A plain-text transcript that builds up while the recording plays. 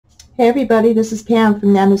Hey everybody, this is Pam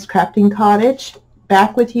from Nana's Crafting Cottage,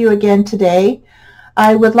 back with you again today.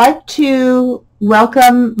 I would like to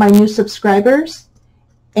welcome my new subscribers,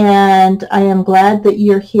 and I am glad that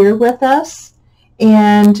you're here with us.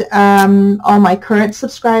 And all my current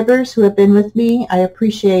subscribers who have been with me, I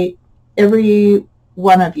appreciate every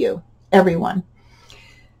one of you, everyone.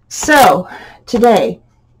 So today,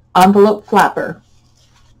 envelope flapper.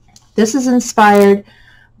 This is inspired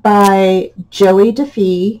by Joie Di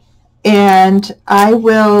Fi, and I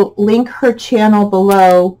will link her channel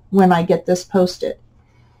below when I get this posted.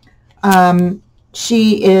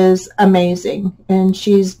 She is amazing, and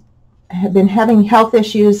she's been having health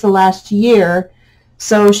issues the last year,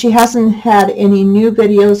 so she hasn't had any new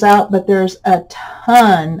videos out, but there's a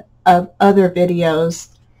ton of other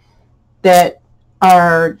videos that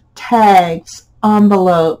are tags,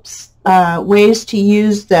 envelopes, ways to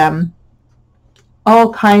use them,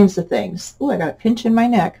 all kinds of things. Oh, I got a pinch in my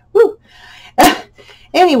neck. Woo.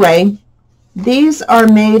 Anyway, these are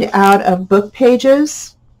made out of book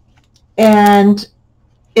pages, and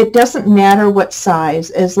it doesn't matter what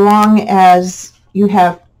size, as long as you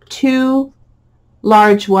have two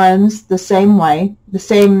large ones the same way, the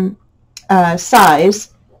same size,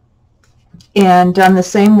 and done the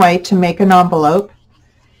same way to make an envelope,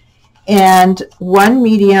 and one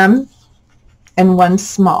medium and one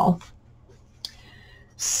small.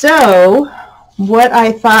 So what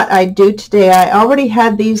I thought I'd do today, I already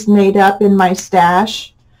had these made up in my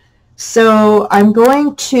stash, so I'm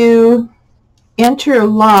going to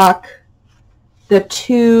interlock the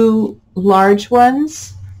two large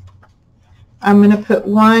ones. I'm going to put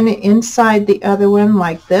one inside the other one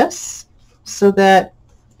like this, so that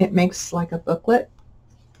it makes like a booklet.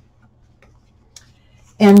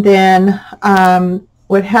 And then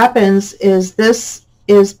what happens is this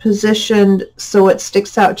is positioned so it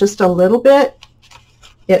sticks out just a little bit.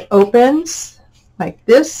 It opens like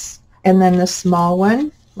this, and then the small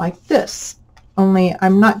one like this. Only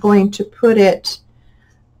I'm not going to put it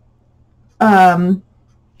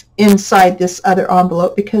inside this other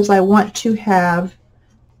envelope because I want to have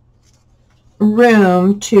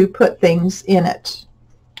room to put things in it.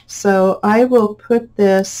 So I will put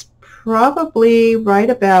this probably right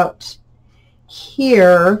about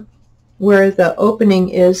here, where the opening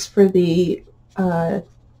is for the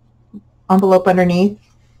envelope underneath.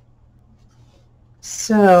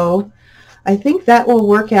 So I think that will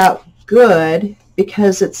work out good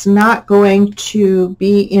because it's not going to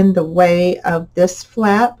be in the way of this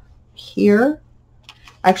flap here.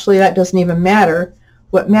 Actually, that doesn't even matter.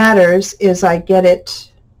 What matters is I get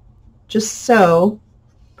it just so,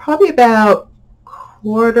 probably about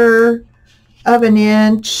 1/4 of an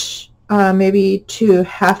inch, maybe to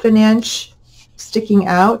 1/2 an inch sticking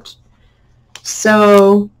out.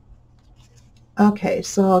 So okay,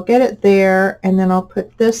 so I'll get it there, and then I'll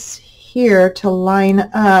put this here to line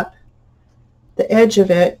up the edge of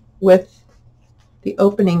it with the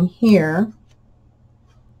opening here.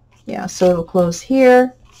 Yeah, so it'll close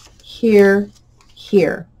here, here,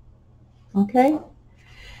 here. Okay,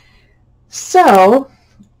 so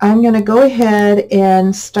I'm going to go ahead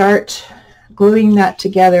and start gluing that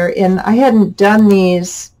together. And I hadn't done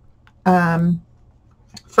these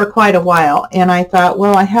for quite a while, and I thought,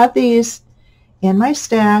 well, I have these in my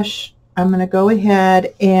stash. I'm going to go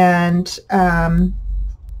ahead and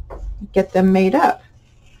get them made up.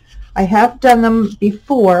 I have done them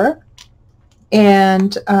before,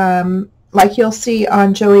 and like you'll see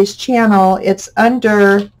on Joey's channel, it's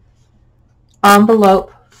under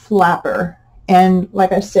envelope flapper. And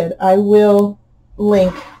like I said, I will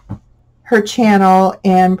link her channel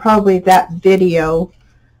and probably that video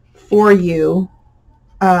for you.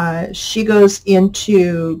 She goes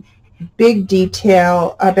into big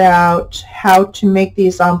detail about how to make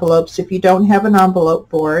these envelopes if you don't have an envelope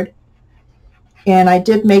board. And I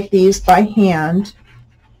did make these by hand.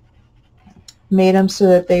 Made them so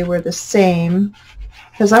that they were the same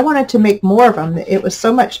because I wanted to make more of them. It was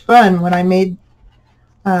so much fun when I made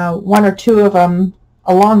 1 or 2 of them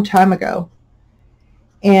a long time ago.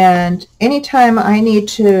 And anytime I need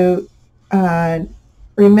to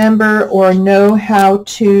remember or know how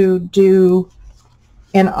to do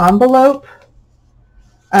an envelope,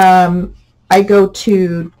 I go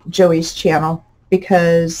to Joey's channel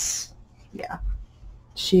because, yeah,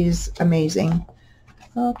 she's amazing.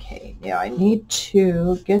 Okay, yeah, I need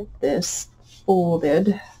to get this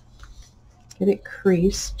folded, get it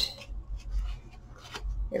creased.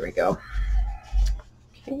 There we go.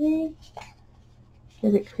 Okay,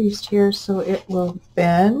 get it creased here so it will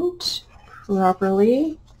bend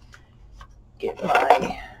properly. Get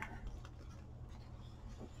my,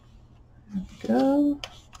 there we go.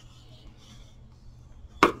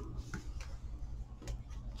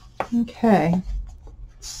 Okay,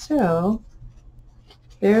 so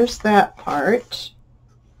there's that part.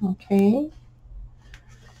 Okay,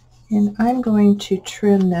 and I'm going to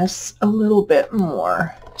trim this a little bit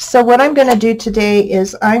more. So what I'm going to do today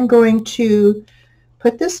is I'm going to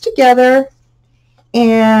put this together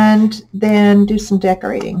and then do some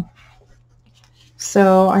decorating.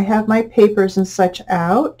 So I have my papers and such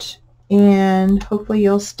out, and hopefully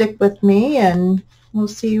you'll stick with me and we'll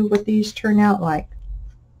see what these turn out like.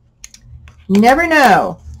 You never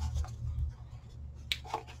know.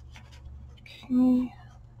 Okay.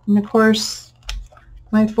 And of course,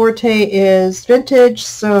 my forte is vintage,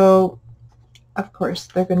 so of course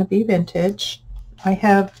they're going to be vintage. I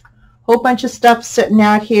have a whole bunch of stuff sitting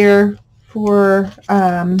out here for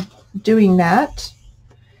doing that.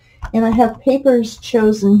 And I have papers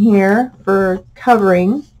chosen here for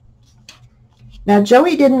covering. Now,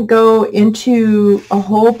 Joey didn't go into a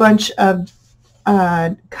whole bunch of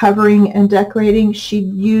covering and decorating. She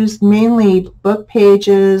used mainly book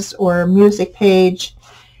pages or music page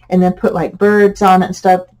and then put like birds on it and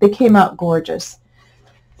stuff. They came out gorgeous.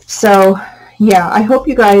 So yeah, I hope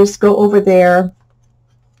you guys go over there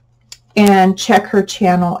and check her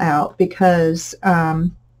channel out because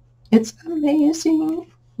it's amazing.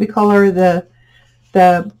 We call her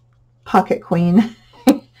the pocket queen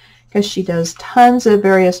because she does tons of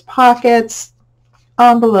various pockets,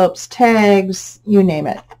 envelopes, tags, you name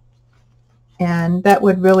it. And that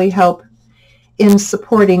would really help in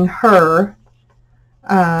supporting her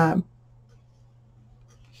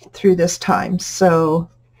through this time. So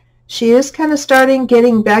she is kind of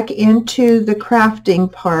getting back into the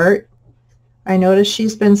crafting part. I noticed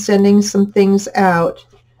she's been sending some things out,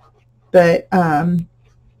 but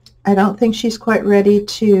I don't think she's quite ready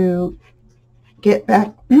to get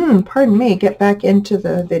back, pardon me, get back into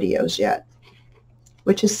the videos yet,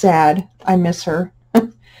 which is sad. I miss her.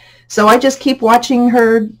 So I just keep watching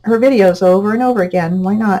her videos over and over again.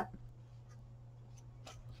 Why not?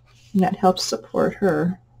 And that helps support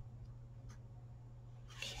her.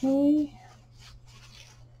 Okay.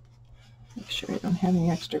 Make sure I don't have any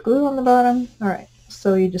extra glue on the bottom. All right.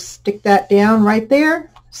 So you just stick that down right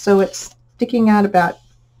there. So it's sticking out about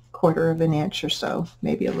 1/4 of an inch or so,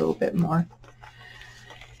 maybe a little bit more.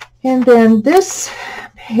 And then this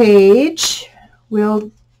page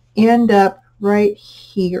will end up right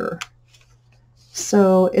here.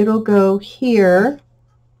 So it'll go here,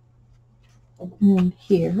 and then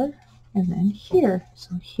here, and then here.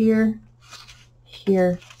 So here,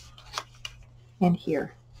 here, and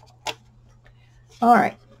here. All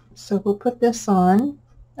right, so we'll put this on.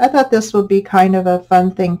 I thought this would be kind of a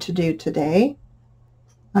fun thing to do today.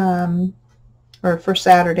 Or for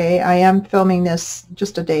Saturday. I am filming this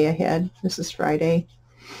just a day ahead. This is Friday.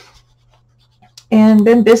 And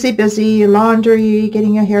been busy, laundry,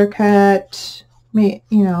 getting a haircut, you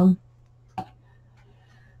know,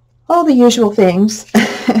 all the usual things.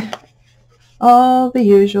 All the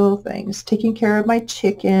usual things. Taking care of my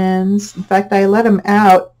chickens. In fact, I let them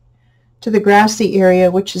out to the grassy area,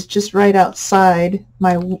 which is just right outside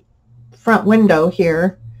my front window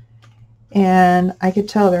here. And I could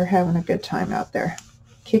tell they're having a good time out there,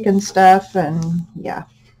 kicking stuff, and yeah.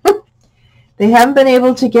 They haven't been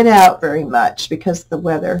able to get out very much because of the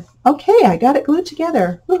weather. Okay, I got it glued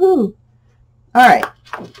together. Woohoo! All right.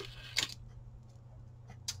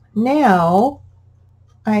 Now,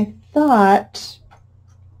 I thought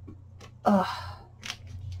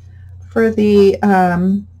for the,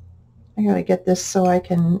 I gotta get this so I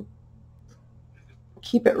can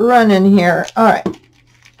keep it running here. All right.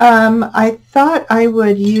 I thought I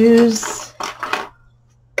would use,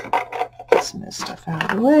 get some of this stuff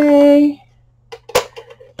out of the way,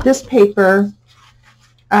 this paper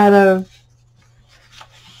out of,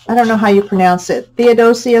 I don't know how you pronounce it,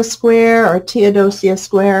 Theodosia Square or Teodosia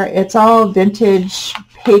Square. It's all vintage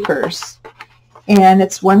papers, and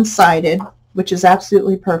it's one-sided, which is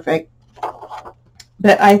absolutely perfect.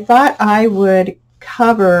 But I thought I would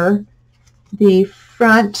cover the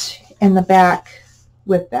front and the back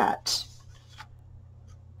with that.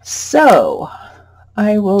 So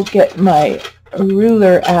I will get my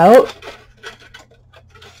ruler out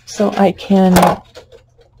so I can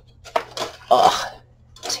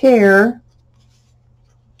tear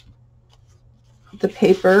the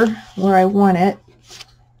paper where I want it.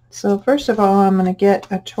 So first of all, I'm going to get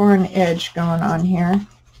a torn edge going on here.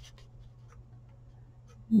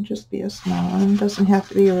 It'll just be a small one. It doesn't have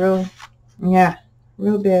to be a real, yeah,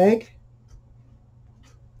 real big.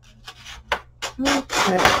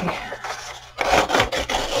 Okay,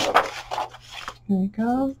 here we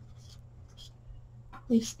go.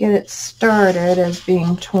 least get it started as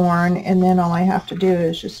being torn, and then all I have to do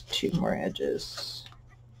is just 2 more edges.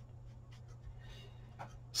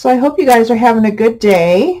 So I hope you guys are having a good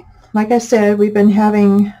day. Like I said, we've been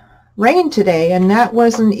having rain today, and that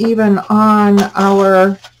wasn't even on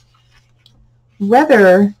our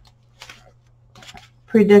weather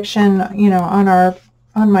prediction, you know,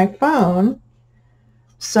 on my phone.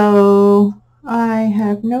 So I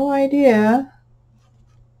have no idea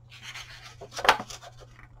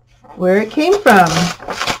where it came from.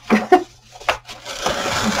 It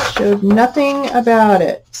showed nothing about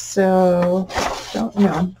it, so don't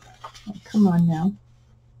know. Oh, come on now.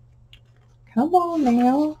 Come on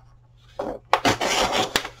now. All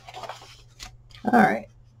right.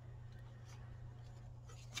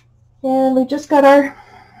 And we just got our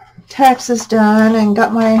taxes done and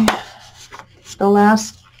got the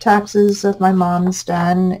last taxes of my mom's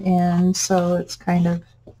done, and so it's kind of,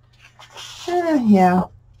 yeah.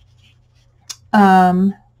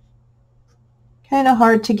 Kind of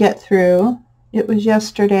hard to get through. It was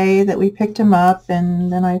yesterday that we picked him up,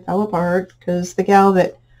 and then I fell apart because the gal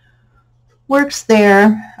that works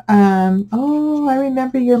there, oh, I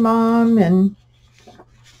remember your mom, and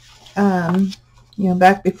you know,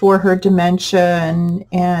 back before her dementia,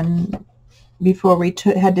 and before we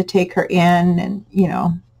had to take her in, and you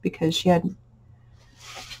know, because she had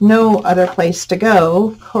no other place to go,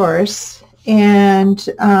 of course, and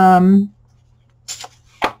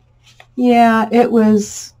yeah, it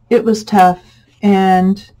was tough,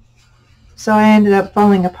 and so I ended up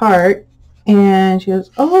falling apart. And she goes,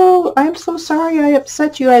 "Oh, I'm so sorry I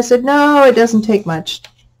upset you." I said, "No, it doesn't take much.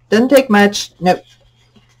 Doesn't take much. Nope.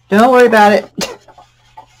 Don't worry about it.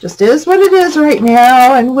 Just is what it is right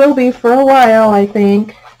now, and will be for a while, I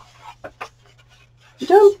think."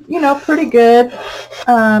 Do, you know, pretty good.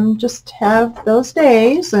 Just have those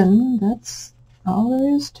days, and that's all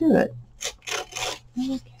there is to it.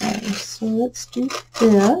 Okay, so let's do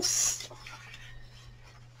this.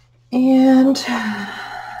 And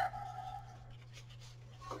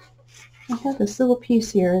I have this little piece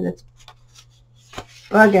here that's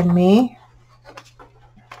bugging me.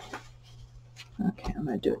 Okay, I'm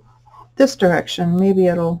going to do it this direction. Maybe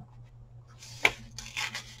it'll...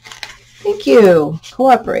 Thank you.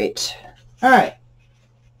 Cooperate. All right.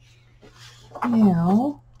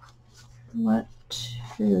 Now, what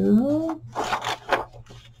to...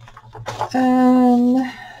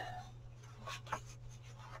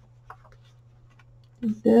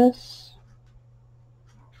 this.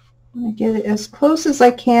 I'm going to get it as close as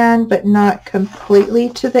I can, but not completely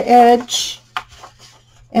to the edge.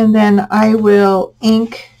 And then I will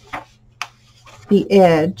ink the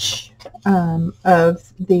edge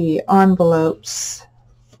of the envelopes.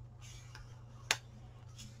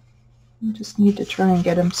 I just need to try and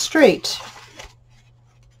get them straight,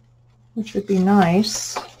 which would be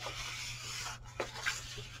nice.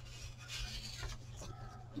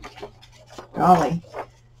 Golly,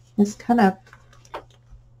 it's kind of,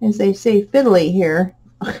 as they say, fiddly here.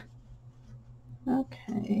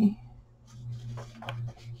 Okay.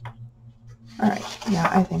 All right. Yeah,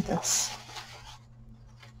 I think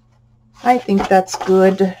that's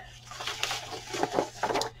good.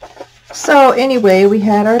 So anyway, we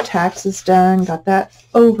had our taxes done, got that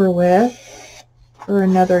over with for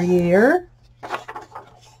another year.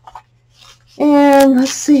 And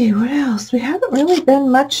let's see, what else? We haven't really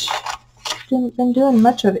been doing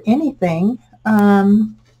much of anything.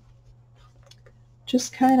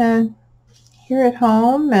 Just kind of here at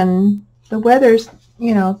home, and the weather's,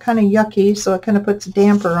 you know, kind of yucky, so it kind of puts a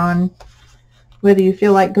damper on whether you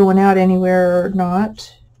feel like going out anywhere or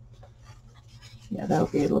not. Yeah, that'll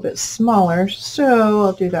be a little bit smaller, so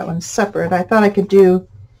I'll do that one separate. I thought I could do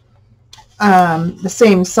the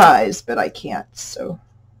same size, but I can't, so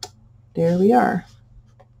there we are.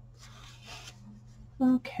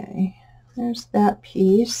 Okay, there's that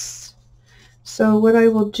piece. So what I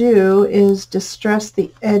will do is distress the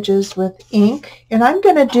edges with ink, and I'm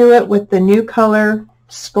going to do it with the new color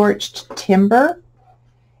Scorched Timber.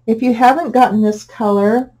 If you haven't gotten this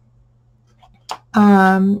color,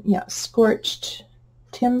 yeah, Scorched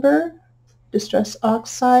Timber, Distress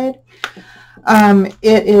Oxide,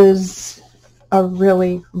 it is a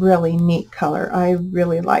really, really neat color. I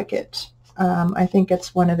really like it. I think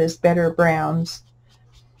it's one of his better browns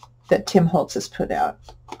that Tim Holtz has put out.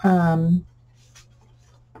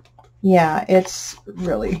 Yeah, it's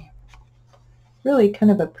really, really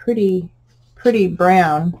kind of a pretty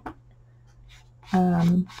brown.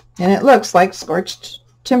 And it looks like Scorched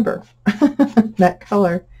Timber, that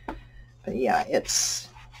color. But yeah,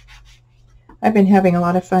 I've been having a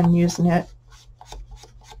lot of fun using it.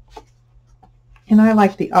 And I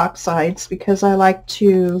like the oxides because I like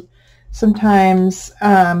to sometimes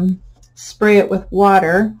spray it with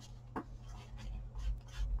water.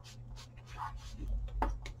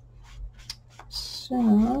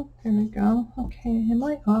 So there we go. Okay, am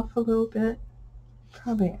I off a little bit?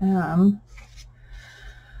 Probably am.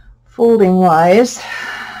 Folding wise.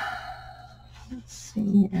 Let's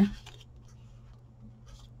see here.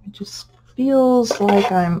 It just feels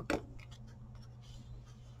like I'm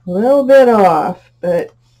a little bit off,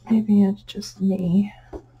 but maybe it's just me.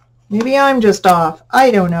 Maybe I'm just off.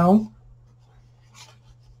 I don't know.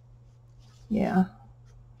 Yeah.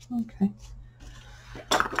 Okay.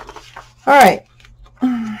 All right.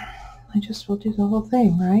 I just will do the whole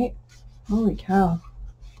thing, right? Holy cow.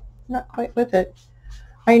 Not quite with it.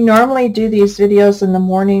 I normally do these videos in the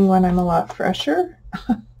morning when I'm a lot fresher,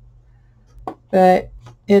 but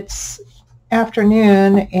it's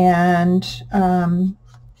afternoon, and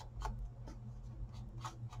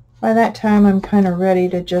by that time I'm kind of ready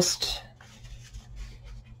to just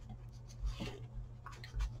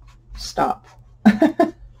stop.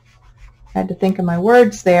 I had to think of my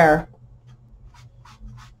words there.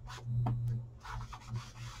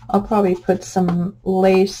 I'll probably put some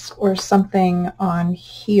lace or something on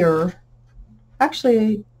here.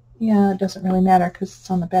 Actually, yeah, it doesn't really matter because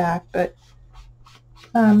it's on the back, but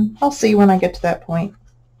I'll see when I get to that point.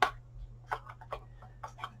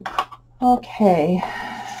 Okay,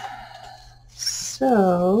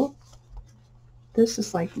 so this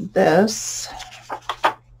is like this.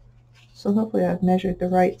 So hopefully I've measured the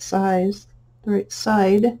right size, the right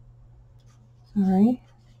side. Sorry,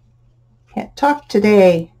 can't talk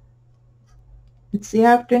today. It's the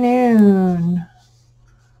afternoon.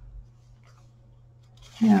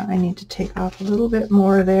 Yeah, I need to take off a little bit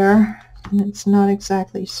more there, and it's not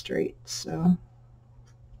exactly straight, so.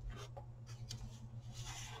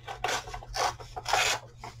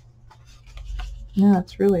 Yeah,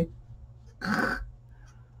 it's really,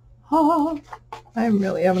 oh, I'm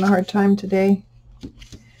really having a hard time today.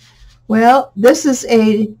 Well, this is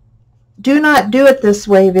a do not do it this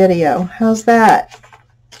way video. How's that?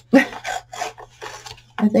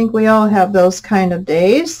 I think we all have those kind of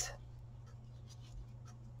days.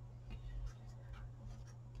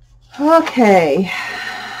 Okay,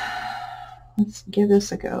 let's give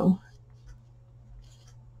this a go.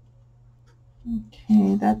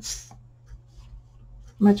 Okay, that's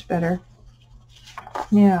much better.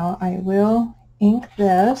 Now I will ink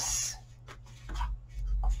this.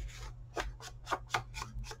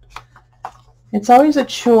 It's always a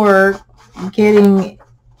chore getting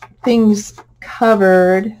things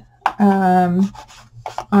covered on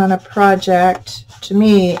a project, to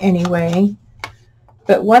me anyway,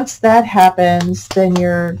 but once that happens, then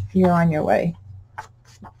you're on your way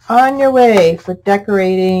for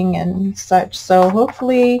decorating and such. So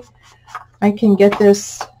hopefully I can get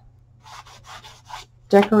this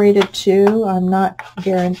decorated too. I'm not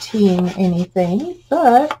guaranteeing anything,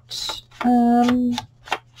 but I'll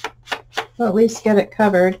at least get it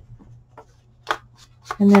covered,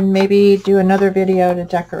 and then maybe do another video to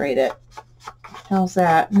decorate it. How's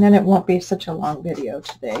that? And then it won't be such a long video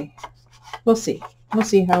today. We'll see. We'll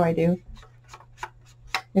see how I do.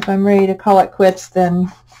 If I'm ready to call it quits,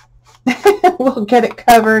 then we'll get it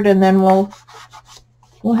covered, and then we'll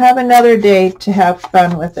have another day to have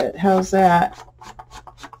fun with it. How's that?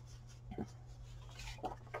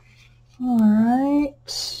 All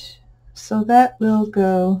right. So that will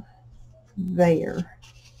go there.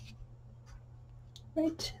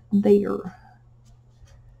 Right there.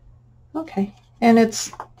 Okay. And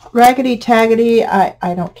it's raggedy taggedy.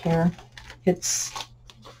 I don't care. It's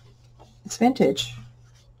vintage.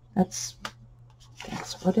 That's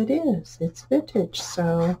what it is. It's vintage.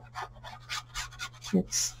 So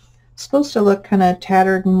it's supposed to look kind of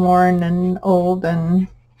tattered and worn and old, and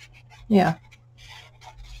yeah.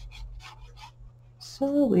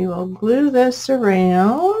 So we will glue this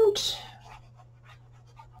around.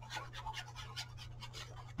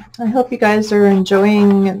 I hope you guys are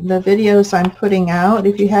enjoying the videos I'm putting out.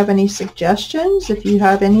 If you have any suggestions, if you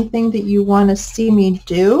have anything that you want to see me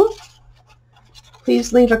do,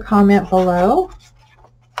 please leave a comment below.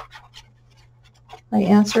 I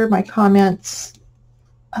answer my comments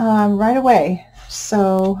right away.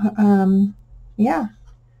 So yeah,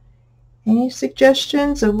 any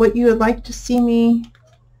suggestions of what you would like to see me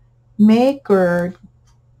make or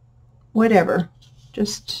whatever,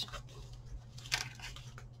 just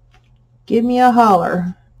give me a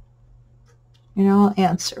holler and I'll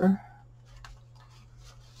answer.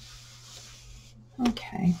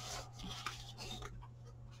 Okay.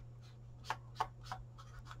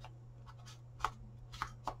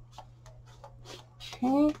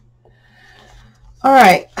 Okay. All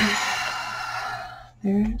right.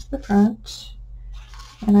 There's the front.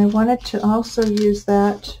 And I wanted to also use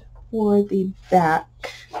that for the back.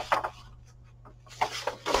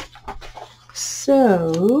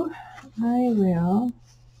 So I will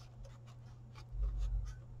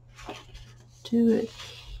do it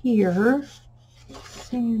here.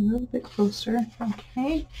 See a little bit closer.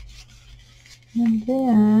 Okay. And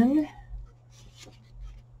then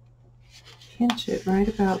pinch it right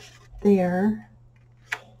about there.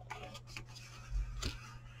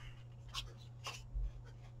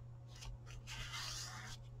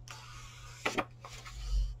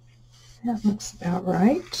 That looks about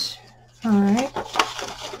right. All right.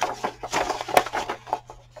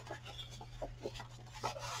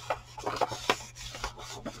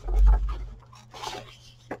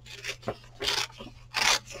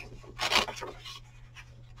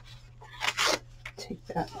 Take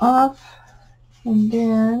that off, and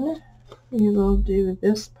then we will do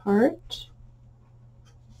this part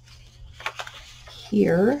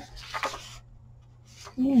here.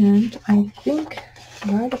 And I think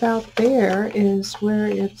right about there is where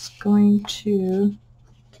it's going to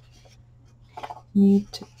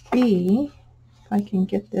need to be. If I can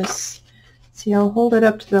get this, see, I'll hold it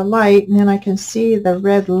up to the light, and then I can see the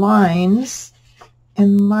red lines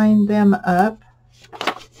and line them up.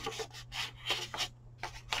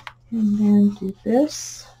 And then do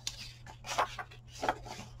this.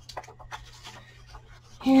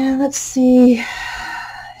 And let's see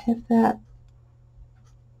if that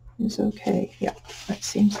is okay. Yeah, that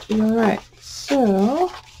seems to be all right. So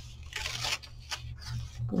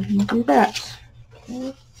go ahead and do that.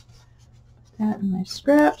 Okay. Put that in my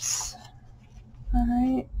scraps. All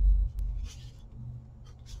right.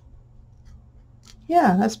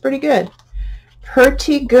 Yeah, that's pretty good.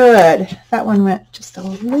 Pretty good. That one went just a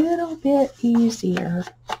little bit easier.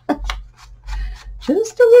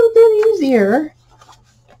 Just a little bit easier.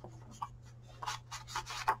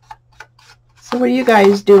 So what are you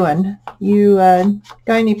guys doing? You got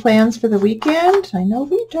any plans for the weekend? I know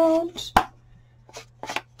we don't.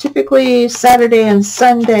 Typically Saturday and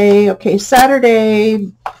Sunday. Okay,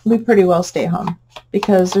 Saturday we pretty well stay home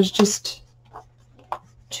because there's just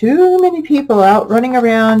too many people out running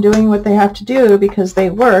around doing what they have to do because they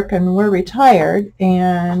work and we're retired,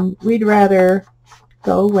 and we'd rather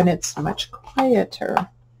go when it's much quieter.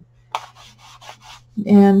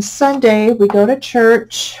 And Sunday we go to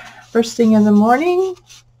church first thing in the morning,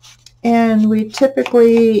 and we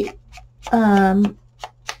typically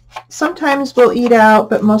sometimes we'll eat out,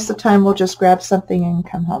 but most of the time we'll just grab something and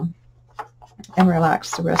come home and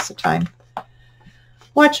relax the rest of the time.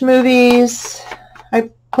 Watch movies. I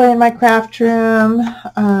play in my craft room.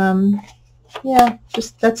 Yeah,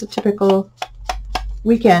 just that's a typical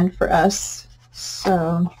weekend for us.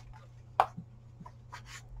 So,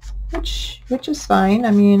 which is fine.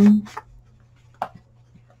 I mean,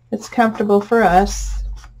 it's comfortable for us.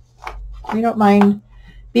 We don't mind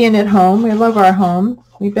being at home. We love our home.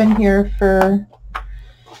 We've been here for,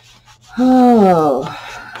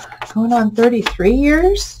 going on 33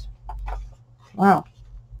 years. Wow.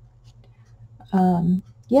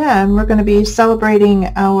 Yeah, and we're going to be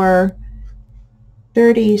celebrating our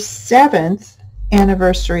 37th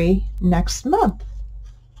anniversary next month.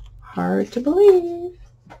 Hard to believe.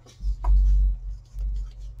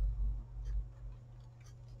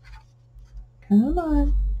 Come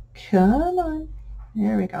on. Come on.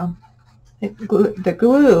 There we go. The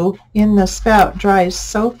glue in the spout dries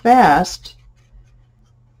so fast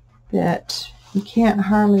that you can't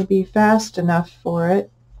hardly be fast enough for it.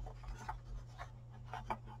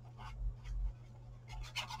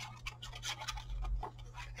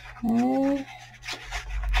 Okay.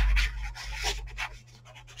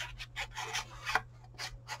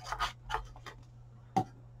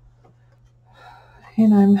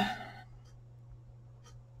 And I'm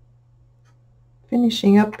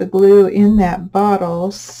finishing up the glue in that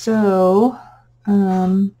bottle, so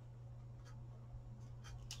I'm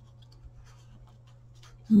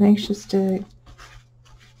anxious to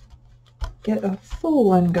get a full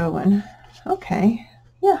one going. Okay,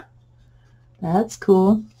 yeah, that's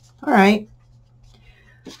cool. All right,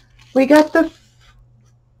 we got the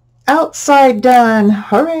outside done.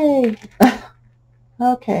 Hooray!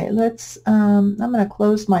 Okay, let's, I'm going to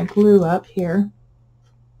close my glue up here.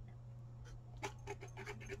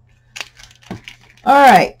 All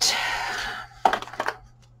right,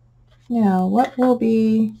 now what will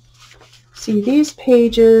be, see, these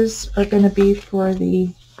pages are going to be for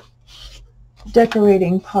the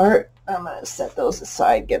decorating part. I'm going to set those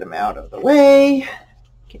aside, get them out of the way,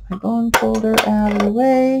 get my bone folder out of the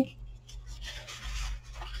way.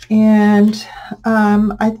 And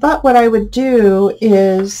I thought what I would do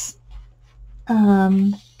is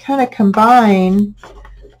kind of combine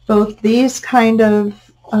both these kind of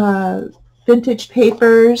vintage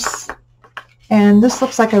papers, and this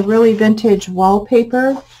looks like a really vintage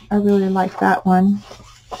wallpaper. I really like that one.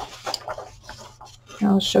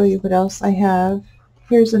 I'll show you what else I have.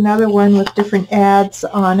 Here's another one with different ads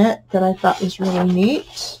on it that I thought was really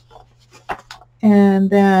neat. And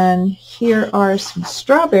then here are some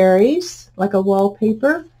strawberries, like a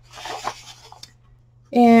wallpaper.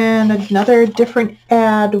 And another different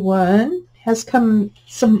ad one has come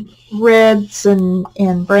some reds and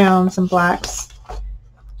browns and blacks.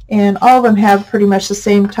 And all of them have pretty much the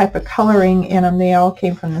same type of coloring in them. They all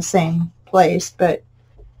came from the same place, but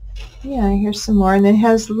yeah, here's some more. And it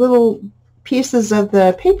has little pieces of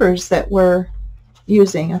the papers that we're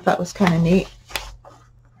using. I thought was kind of neat.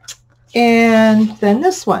 And then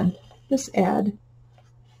this one, this ad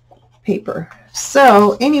paper.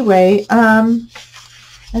 So anyway, I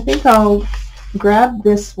think I'll grab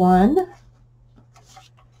this one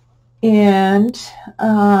and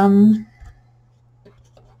let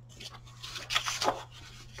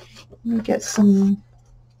me get some.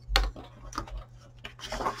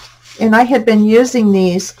 And I had been using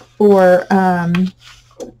these for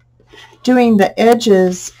doing the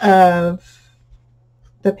edges of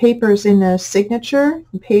the papers in the signature,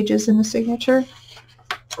 the pages in the signature.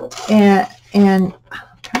 And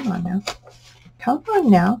come on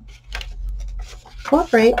now,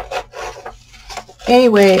 cooperate.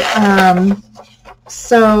 Anyway,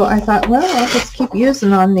 so I thought, well, I'll just keep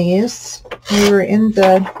using on these. They were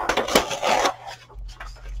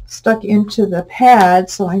stuck into the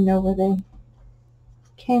pad, so I know where they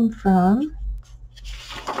came from.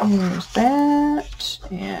 There's that,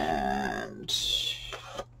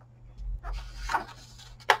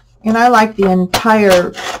 and I like the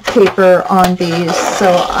entire paper on these,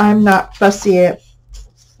 so I'm not fussy at,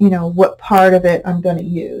 what part of it I'm going to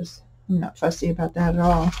use. I'm not fussy about that at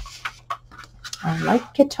all. I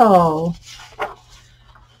like it all.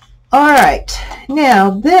 All right,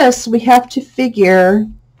 now this, we have to figure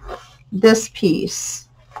this piece.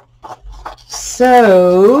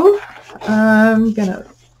 So I'm going to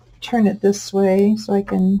turn it this way so I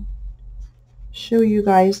can show you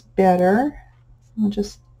guys better. I'll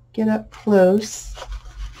just get up close.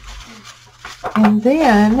 And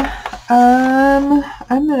then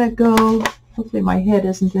I'm going to go, hopefully my head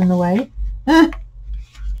isn't in the way. I'm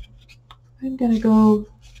going to go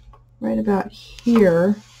right about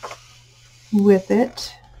here with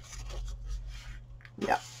it.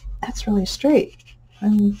 Yeah, that's really straight.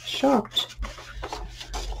 I'm shocked.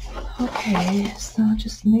 Okay, so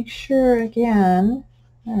just make sure again.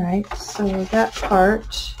 All right, so that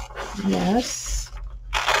part, yes.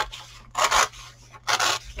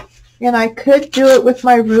 And I could do it with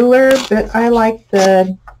my ruler, but I like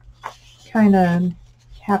the kind of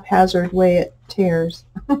haphazard way it tears.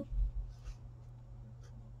 And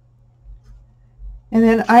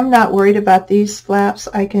then I'm not worried about these flaps.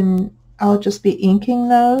 I'll just be inking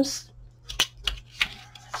those.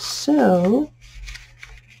 So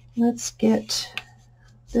let's get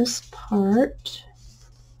this part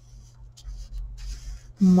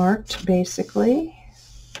marked basically.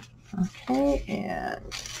 Okay, and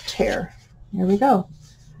tear. There we go.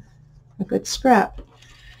 A good scrap.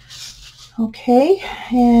 Okay,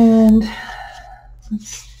 and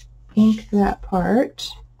let's ink that part.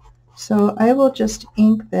 So I will just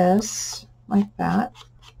ink this like that,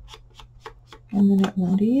 and then it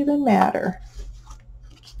won't even matter.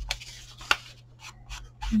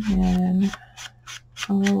 And then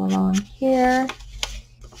follow along here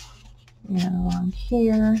and along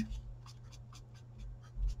here.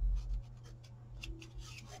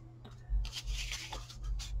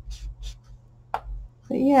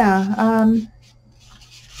 But yeah,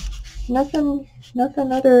 nothing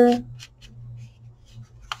other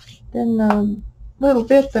than a little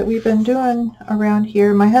bit that we've been doing around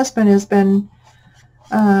here. My husband has been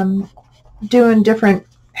doing different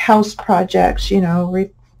house projects,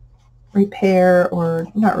 repair, or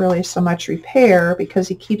not really so much repair because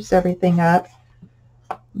he keeps everything up,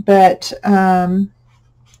 but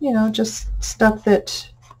just stuff that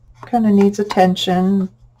kind of needs attention,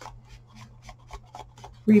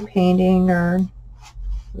 repainting or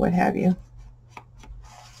what have you.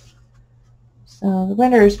 So the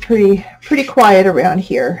winter is pretty quiet around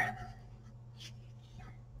here,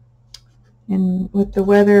 and with the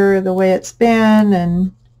weather the way it's been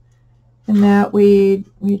and that we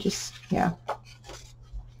just, yeah,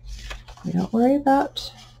 we don't worry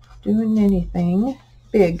about doing anything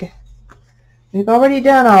big. We've already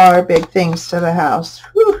done all our big things to the house.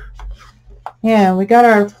 Whew. Yeah, we got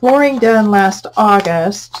our flooring done last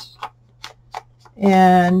August,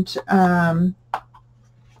 and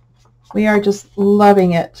we are just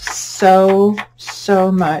loving it so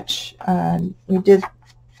much. We did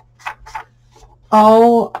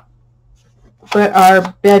all but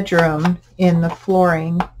our bedroom in the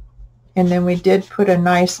flooring, and then we did put a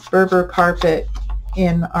nice Berber carpet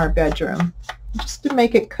in our bedroom just to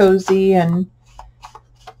make it cozy, and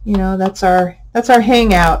you know, that's our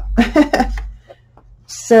hangout.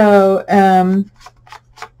 So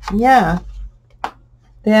yeah,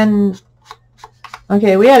 then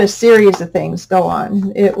okay, we had a series of things go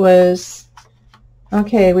on. It was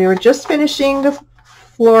okay, we were just finishing the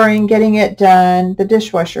flooring, getting it done. The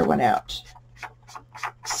dishwasher went out,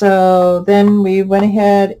 so then we went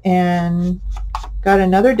ahead and got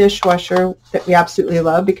another dishwasher that we absolutely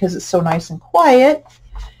love because it's so nice and quiet.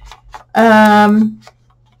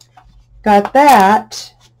 Got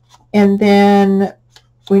that, and then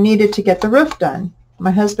we needed to get the roof done.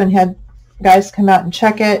 My husband had guys come out and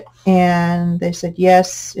check it, and they said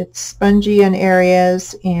yes, it's spongy in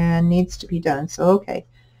areas and needs to be done. So okay,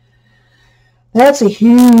 that's a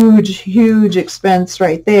huge expense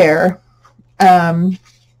right there.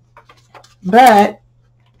 But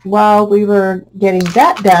while we were getting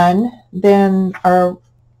that done, then our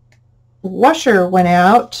washer went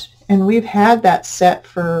out, and we've had that set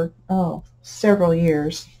for several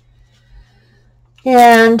years.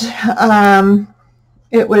 And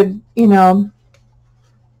it would, you know,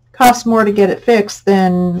 cost more to get it fixed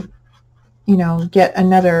than, you know, get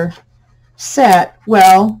another set.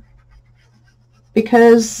 Well,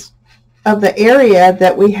 because of the area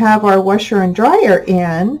that we have our washer and dryer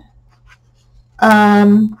in,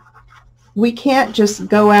 we can't just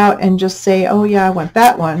go out and just say, oh yeah, I want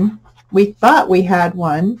that one. We thought we had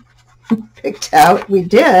one picked out. We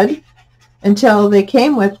did, until they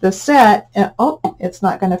came with the set, and oh, it's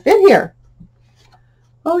not going to fit here.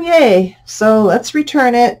 Oh yay, so let's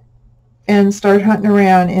return it and start hunting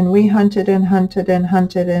around. And we hunted and hunted and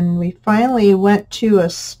hunted, and we finally went to a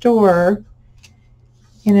store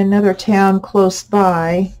in another town close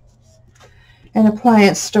by, an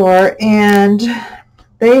appliance store, and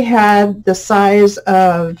they had the size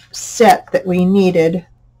of set that we needed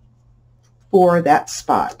for that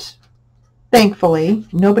spot. Thankfully,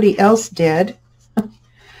 nobody else did.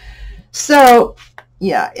 So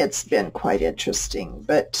yeah, it's been quite interesting.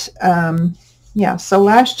 But yeah, so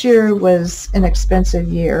last year was an expensive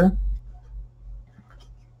year,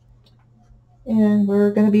 and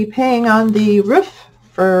we're going to be paying on the roof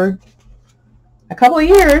for a couple of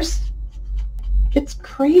years. It's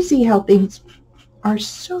crazy how things are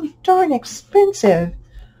so darn expensive.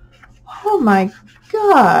 Oh my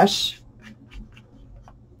gosh.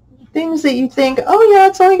 Things that you think, oh yeah,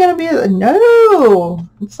 it's only going to be, no,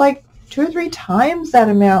 it's like 2 or 3 times that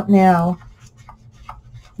amount now.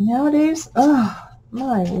 Nowadays, oh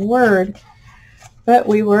my word. But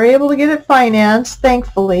we were able to get it financed,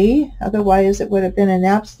 thankfully. Otherwise, it would have been an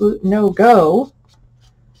absolute no-go.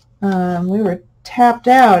 We were tapped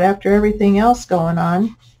out after everything else going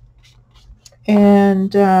on.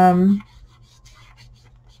 And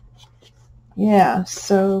yeah,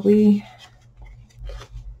 so we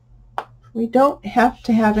don't have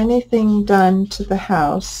to have anything done to the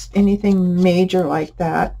house, anything major like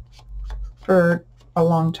that, for a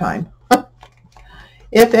long time.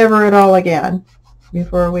 If ever at all again,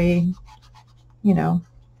 before we, you know,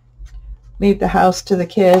 leave the house to the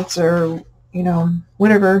kids, or, you know,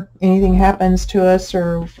 whatever, anything happens to us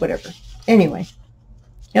or whatever. Anyway,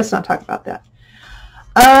 let's not talk about that.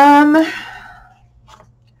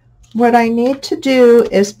 What I need to do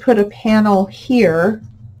is put a panel here.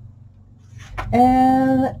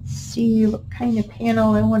 And let's see what kind of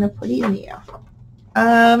panel I want to put in here.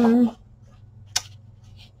 I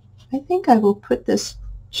think I will put this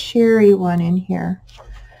cherry one in here.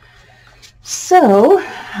 So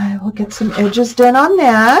I will get some edges done on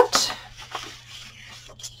that.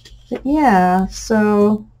 But yeah,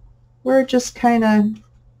 so we're just kind of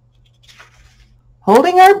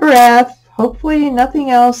holding our breath. Hopefully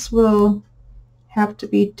nothing else will have to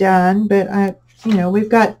be done, but you know, we've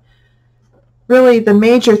got really the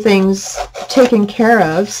major things taken care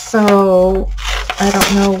of, so I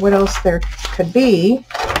don't know what else there could be.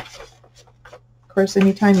 Of course,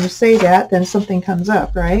 anytime you say that, then something comes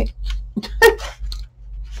up, right?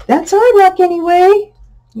 That's our luck anyway.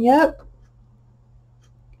 Yep.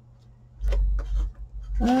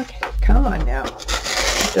 Okay, come on now.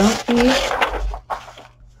 Don't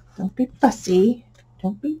be fussy.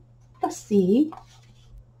 Don't be fussy.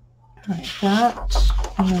 All right, that,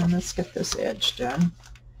 and then let's get this edge done.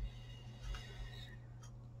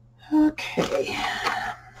 Okay.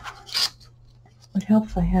 Would help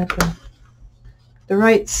if I had the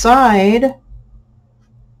right side.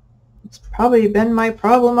 It's probably been my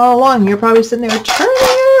problem all along. You're probably sitting there, turn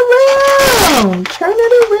it around, turn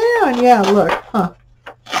it around. Yeah, look, huh?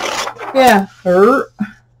 Yeah.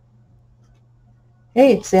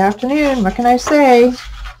 Hey, it's the afternoon. What can I say?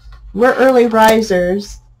 We're early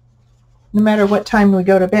risers, no matter what time we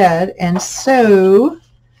go to bed, and so,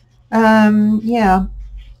 yeah,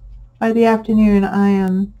 by the afternoon I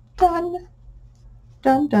am done,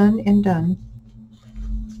 and done.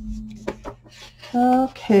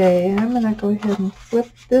 Okay, I'm going to go ahead and flip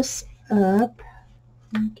this up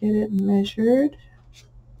and get it measured.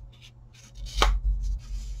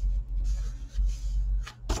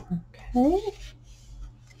 Okay,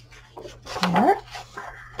 there.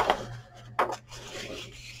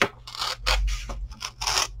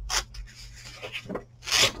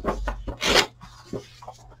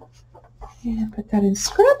 And put that in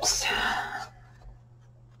scripts.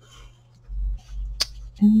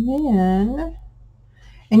 And then,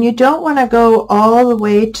 and you don't want to go all the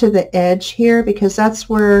way to the edge here because that's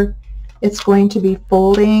where it's going to be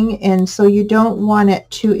folding, and so you don't want it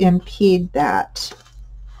to impede that.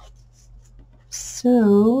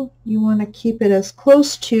 So you want to keep it as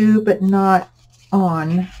close to, but not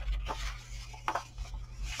on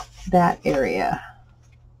that area.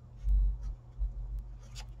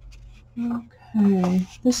 Okay,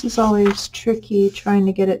 this is always tricky trying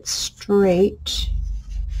to get it straight.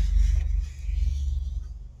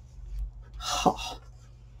 Huh.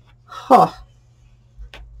 Huh.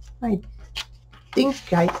 I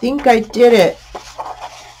think I did it.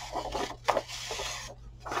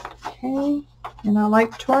 Okay, and I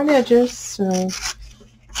like torn edges, so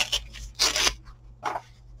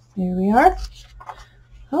there we are.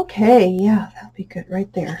 Okay, yeah, that'll be good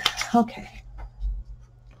right there. Okay.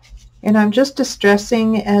 And I'm just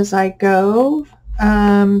distressing as I go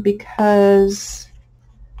because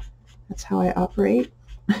that's how I operate.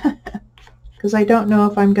 Because I don't know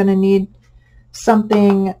if I'm going to need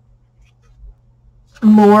something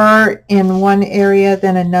more in one area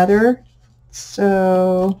than another.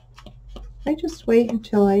 So I just wait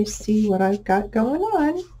until I see what I've got going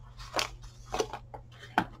on.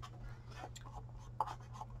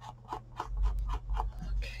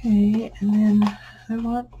 Okay, and then I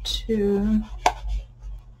want to,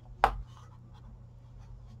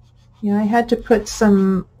 yeah, I had to put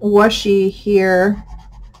some washi here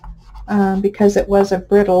because it was a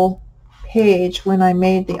brittle page when I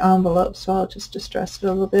made the envelope, so I'll just distress it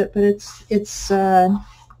a little bit, but it's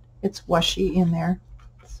washi in there,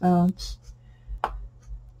 so it's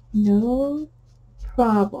no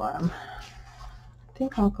problem. I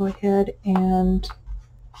think I'll go ahead and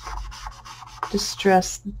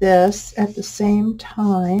distress this at the same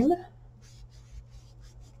time.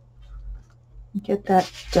 Get that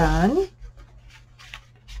done.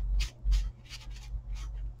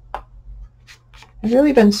 I've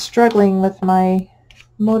really been struggling with my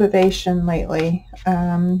motivation lately.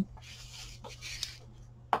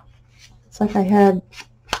 It's like I had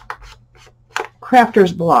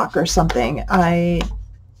crafter's block or something.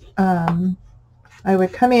 I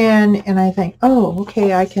would come in and I think, oh,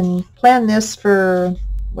 okay, I can plan this for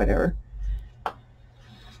whatever.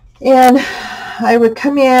 And I would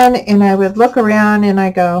come in and I would look around and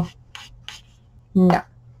I go, no,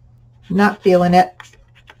 not feeling it.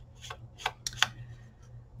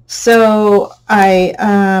 So I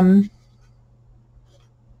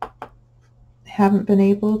haven't been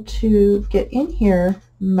able to get in here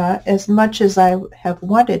as much as I have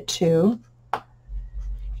wanted to.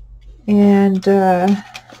 And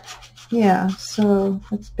yeah, so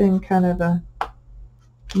it's been kind of a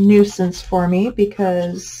nuisance for me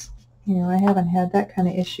because, you know, I haven't had that kind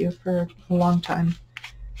of issue for a long time.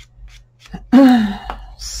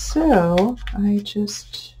 So I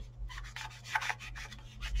just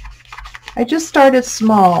started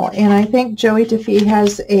small, and I think Joie Di Fi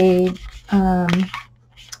has a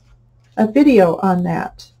video on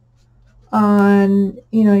that, on,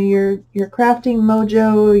 you know, your crafting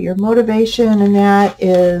mojo, your motivation, and that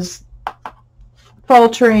is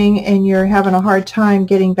faltering and you're having a hard time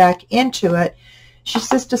getting back into it. She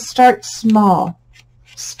says to start small.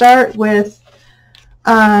 Start with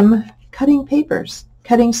cutting papers,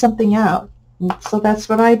 cutting something out. And so that's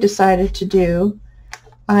what I decided to do.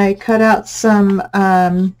 I cut out some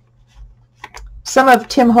of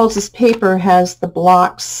Tim Holtz's paper has the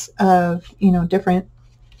blocks of, you know, different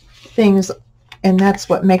things, and that's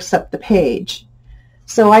what makes up the page.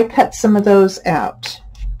 So I cut some of those out.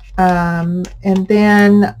 And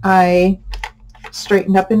then I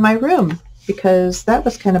straightened up in my room. because that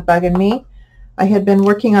was kind of bugging me. I had been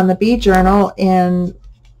working on the bee journal and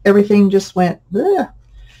everything just went bleh.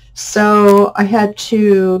 So I had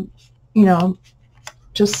to, you know,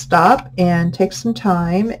 just stop and take some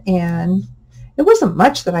time, and it wasn't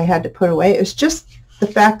much that I had to put away. It was just the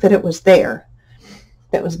fact that it was there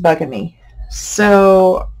that was bugging me.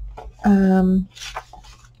 So I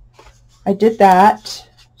did that.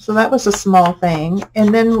 So that was a small thing.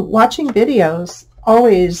 And then watching videos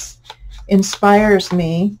always inspires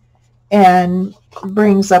me and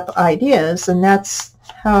brings up ideas, and that's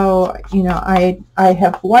how, you know, I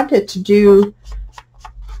have wanted to do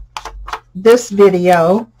this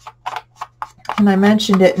video, and I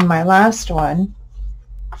mentioned it in my last one,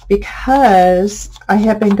 because I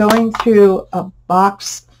have been going through a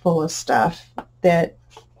box full of stuff that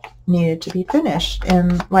needed to be finished.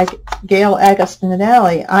 And like Gail, Agustin, and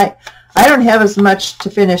Allie, I don't have as much to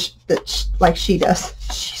finish like she does.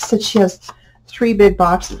 She said she has 3 big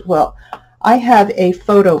boxes. Well, I have a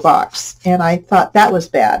photo box, and I thought that was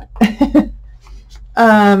bad.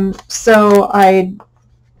 So I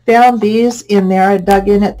found these in there. I dug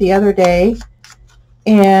in it the other day,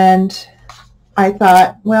 and I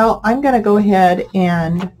thought, well, I'm going to go ahead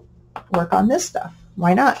and work on this stuff.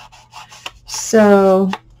 Why not? So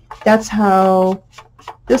that's how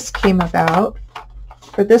this came about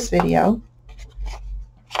for this video.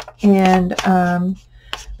 And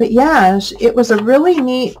but yeah, it was a really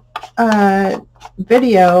neat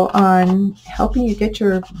video on helping you get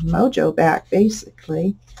your mojo back,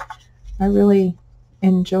 basically. I really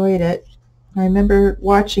enjoyed it. I remember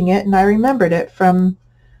watching it, and I remembered it from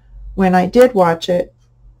when I did watch it,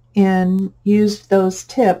 and used those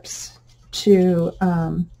tips to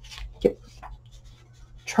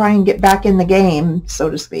try and get back in the game, so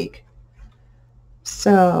to speak.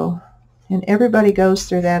 So, and everybody goes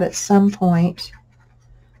through that at some point.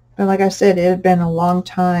 But like I said, it had been a long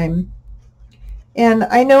time. And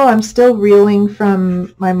I know I'm still reeling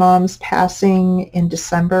from my mom's passing in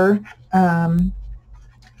December.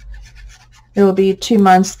 It'll be 2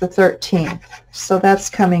 months, the 13th. So that's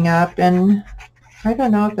coming up. And I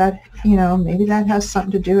don't know if that, you know, maybe that has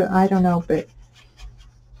something to do with it. I don't know. But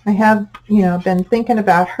I have, you know, been thinking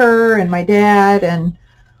about her and my dad and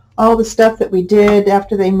all the stuff that we did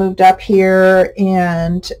after they moved up here.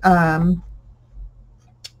 And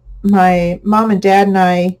my mom and dad and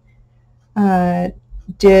I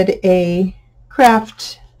did a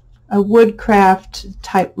woodcraft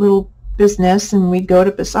type little business, and we'd go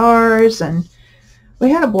to bazaars, and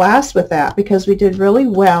we had a blast with that because we did really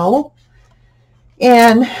well.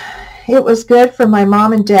 And it was good for my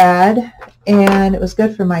mom and dad, and it was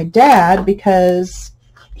good for my dad because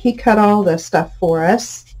he cut all the stuff for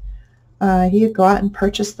us. He'd go out and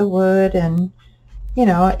purchase the wood, and you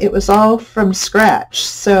know, it was all from scratch.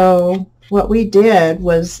 So what we did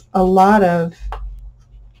was a lot of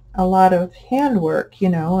handwork, you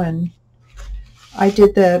know, and I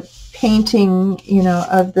did the painting, you know,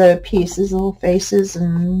 of the pieces, little faces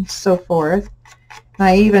and so forth. And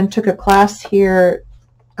I even took a class here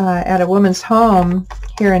at a woman's home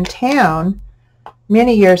here in town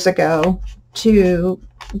many years ago to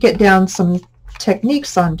get down some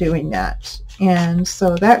techniques on doing that. And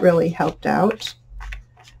so that really helped out.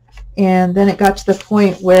 And then it got to the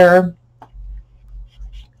point where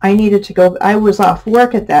I needed to go. I was off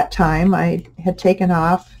work at that time. I had taken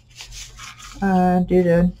off due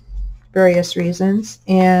to various reasons.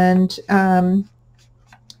 And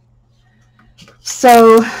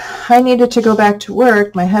so I needed to go back to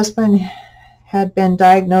work. My husband had been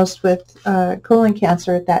diagnosed with colon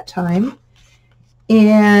cancer at that time.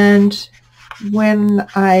 And when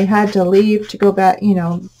I had to leave to go back, you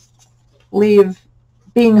know, leave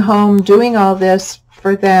being home, doing all this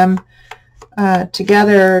for them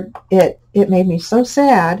together, it made me so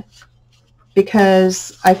sad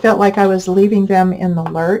because I felt like I was leaving them in the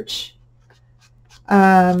lurch.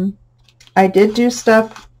 I did do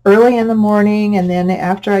stuff early in the morning and then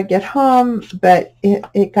after I get home, but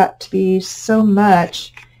it got to be so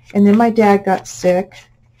much. And then my dad got sick,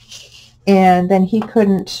 and then he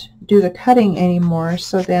couldn't do the cutting anymore.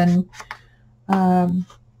 So then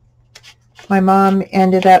my mom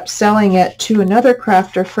ended up selling it to another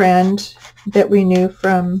crafter friend that we knew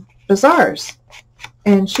from bazaars.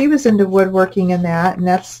 And she was into woodworking and that, and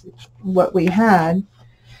that's what we had.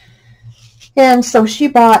 And so she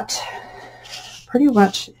bought pretty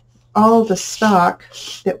much all the stock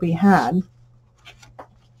that we had.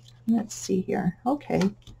 Let's see here. Okay.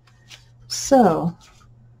 So,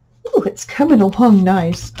 ooh, it's coming along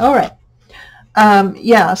nice. All right.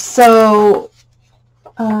 Yeah, so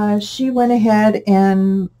she went ahead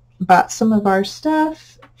and bought some of our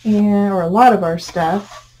stuff, and or a lot of our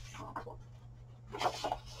stuff.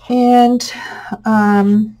 And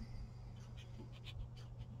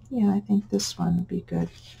yeah, I think this one would be good.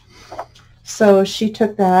 So she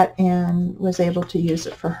took that and was able to use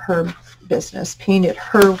it for her business, paint it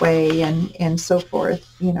her way, and so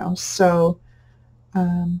forth, you know. So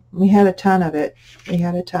we had a ton of it. We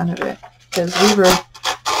had a ton of it because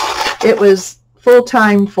it was full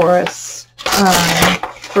time for us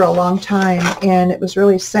for a long time, and it was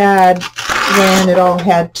really sad when it all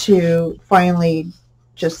had to finally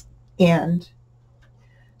just end.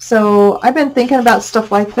 So I've been thinking about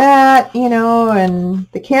stuff like that, you know, and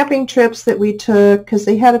the camping trips that we took, because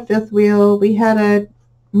they had a fifth wheel, we had a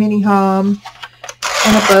mini home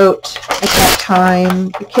and a boat at that time.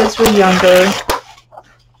 The kids were younger.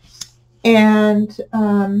 And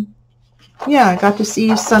yeah, I got to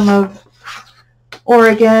see some of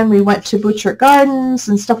Oregon. We went to Butcher Gardens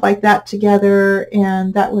and stuff like that together,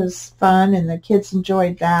 and that was fun, and the kids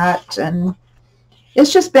enjoyed that. And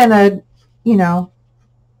it's just been a, you know,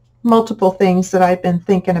 multiple things that I've been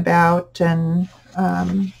thinking about, and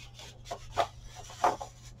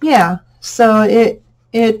yeah, so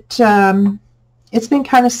it's been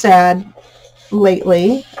kind of sad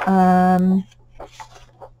lately,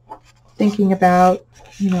 thinking about,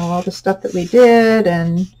 you know, all the stuff that we did.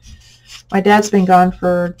 And my dad's been gone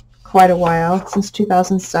for quite a while, since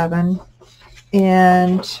 2007,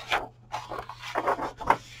 and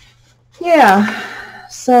yeah,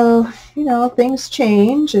 so, you know, things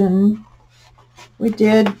change, and we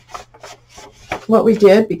did what we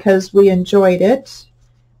did because we enjoyed it.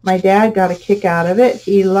 My dad got a kick out of it.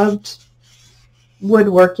 He loved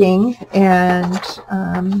woodworking, and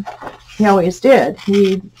he always did.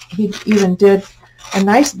 He even did a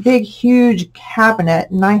nice big huge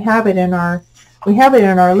cabinet, and we have it in our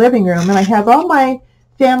living room, and I have all my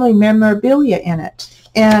family memorabilia in it.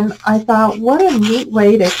 And I thought, what a neat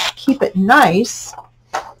way to keep it nice.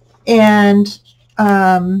 And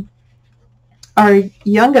our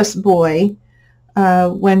youngest boy,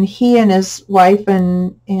 when he and his wife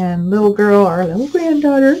and little girl, our little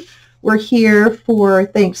granddaughter, were here for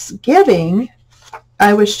Thanksgiving,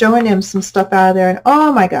 I was showing him some stuff out of there, and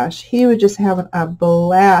oh my gosh, he was just having a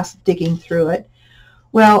blast digging through it.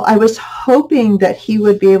 Well, I was hoping that he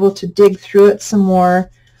would be able to dig through it some more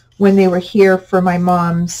when they were here for my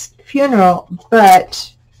mom's funeral,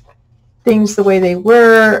 but things the way they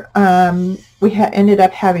were, we ended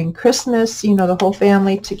up having Christmas, you know, the whole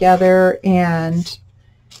family together, and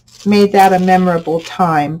made that a memorable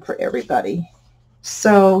time for everybody.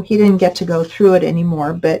 So he didn't get to go through it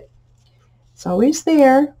anymore, but it's always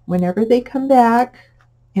there whenever they come back.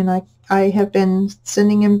 And I have been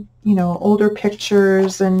sending him, you know, older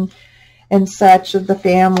pictures and such of the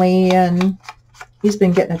family, and he's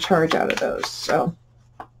been getting a charge out of those. So,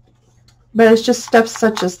 but it's just stuff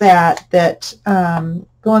such as that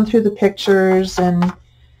going through the pictures, and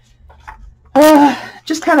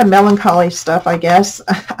just kind of melancholy stuff, I guess.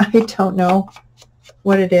 I don't know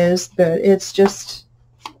what it is, but it's just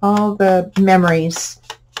all the memories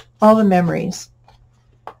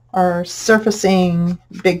are surfacing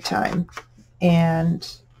big time. And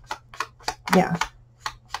yeah,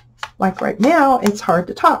 like right now, it's hard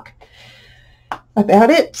to talk about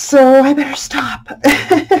it, so I better stop.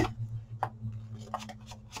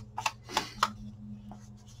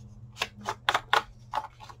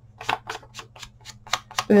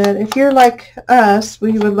 But if you're like us,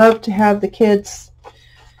 we would love to have the kids,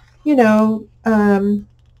 you know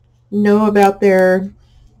about their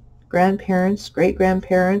grandparents,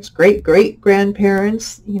 great-grandparents,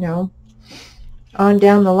 great-great-grandparents, you know, on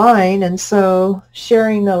down the line. And so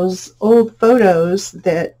sharing those old photos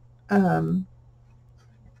that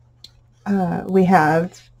we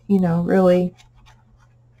have, you know, really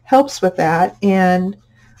helps with that. And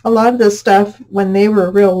a lot of the stuff, when they were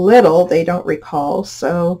real little, they don't recall.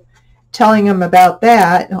 So telling them about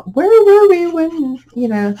that, where were we when, you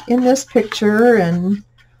know, in this picture, and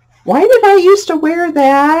why did I used to wear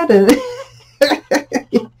that? And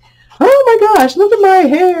oh my gosh, look at my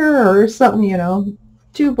hair, or something, you know.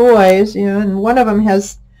 Two boys, you know, and one of them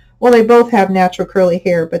has, well, they both have natural curly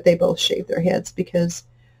hair, but they both shave their heads because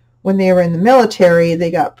when they were in the military, they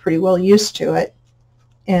got pretty well used to it.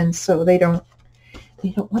 And so they don't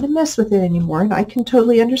want to mess with it anymore. And I can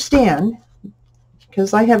totally understand,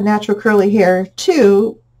 because I have natural curly hair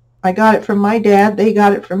too. I got it from my dad. They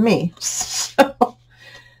got it from me. So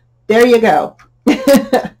there you go.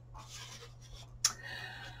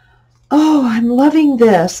 Oh, I'm loving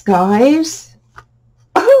this, guys.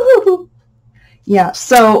 Oh, yeah.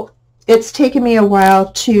 So it's taken me a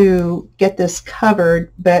while to get this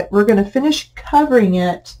covered, but we're going to finish covering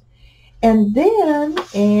it, and then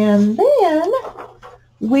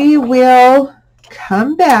we will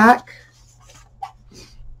come back,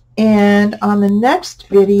 and on the next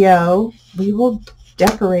video we will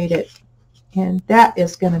decorate it, and that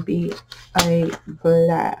is going to be a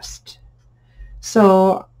blast.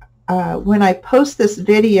 So when I post this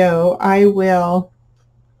video, I will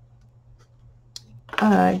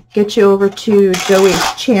get you over to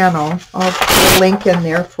Joey's channel. I'll put a link in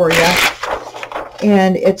there for you,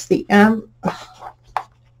 and it's the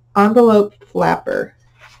envelope flapper.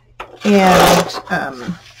 And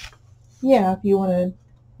yeah, if you want to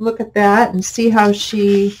look at that and see how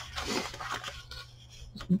she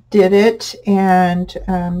did it. And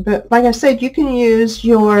but like I said, you can use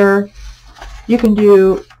you can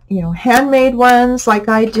do, you know, handmade ones like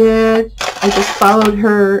I did. I just followed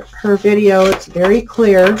her video. It's very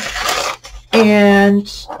clear.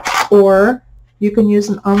 And or you can use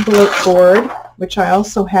an envelope board, which I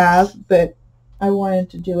also have, but I wanted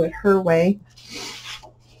to do it her way.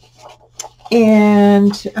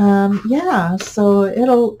 And yeah, so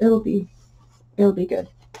it'll be good.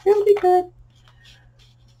 It'll be good.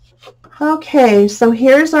 Okay, so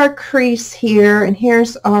here's our crease here, and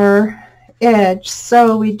here's our edge.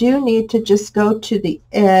 So we do need to just go to the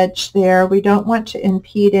edge there. We don't want to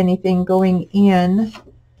impede anything going in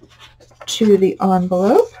to the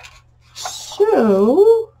envelope.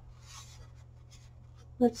 So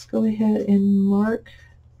let's go ahead and mark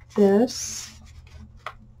this.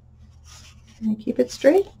 Can I keep it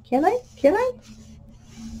straight? Can I? Can I?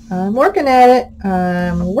 I'm working at it.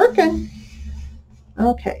 I'm working.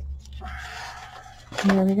 Okay.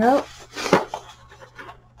 There we go.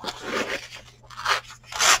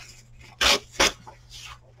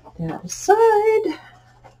 That aside.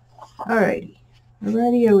 Alrighty.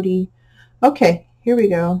 Alrighty-oty. Okay, here we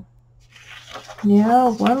go.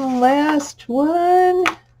 Now one last one.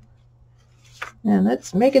 And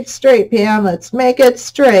let's make it straight, Pam. Let's make it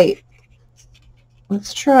straight.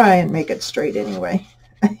 Let's try and make it straight anyway.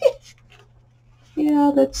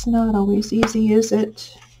 Yeah, that's not always easy, is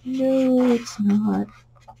it? No, it's not.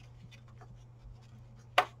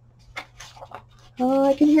 Oh,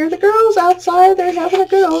 I can hear the girls outside. They're having a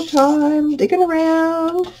good old time, digging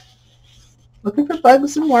around, looking for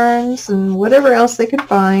bugs and worms and whatever else they can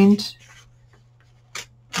find.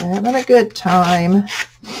 Having a good time.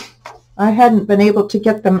 I hadn't been able to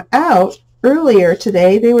get them out earlier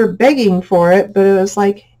today. They were begging for it, but it was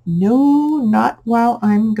like, no, not while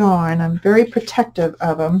I'm gone. I'm very protective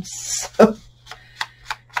of them. So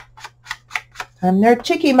I'm their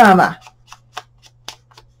chickie mama.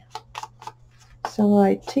 So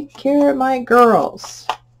I take care of my girls.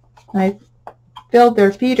 I filled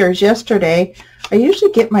their feeders yesterday. I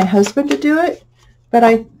usually get my husband to do it, but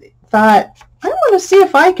I thought, I want to see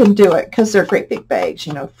if I can do it, because they're great big bags,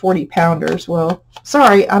 you know, 40-pounders. Well,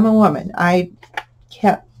 sorry, I'm a woman. I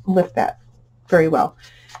can't lift that very well.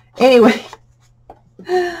 Anyway,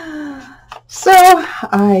 so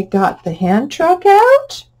I got the hand truck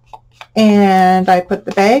out, and I put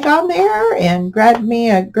the bag on there and grabbed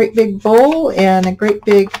me a great big bowl and a great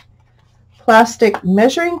big plastic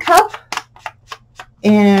measuring cup,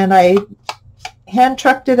 and I hand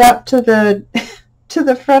trucked it out to the to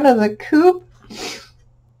the front of the coop,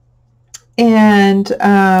 and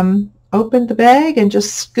opened the bag and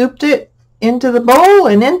just scooped it into the bowl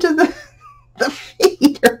and into the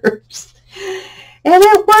feeders, and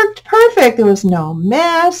it worked perfect. There was no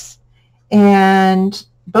mess, and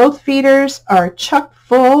both feeders are chock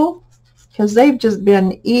full because they've just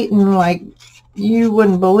been eaten like you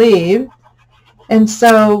wouldn't believe. And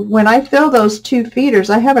so when I fill those two feeders,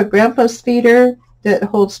 I have a grandpa's feeder that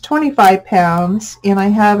holds 25 pounds, and I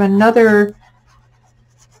have another,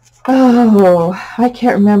 oh, I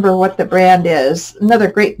can't remember what the brand is,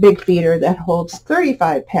 another great big feeder that holds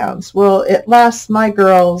 35 pounds. Well, it lasts my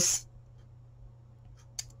girls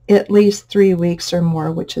at least 3 weeks or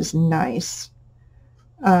more, which is nice.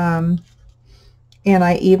 And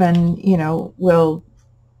I even, you know, will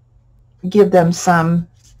give them some,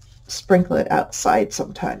 sprinkle it outside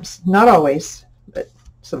sometimes. Not always, but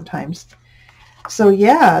sometimes. So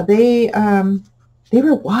yeah, they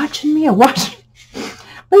were watching me and watching.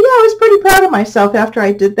 But yeah, I was pretty proud of myself after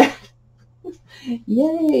I did that.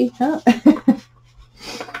 Yay, huh?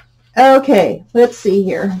 Okay, let's see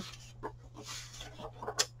here.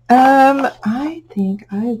 I think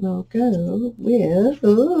I will go with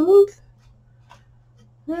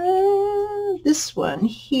this one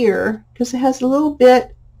here, because it has a little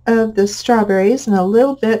bit of the strawberries and a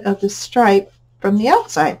little bit of the stripe from the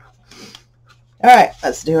outside. All right,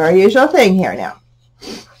 let's do our usual thing here now.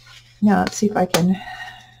 Now let's see if I can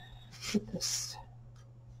get this.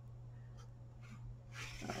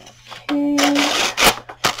 Okay.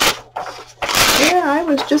 Yeah, I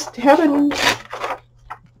was just having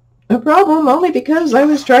a problem only because I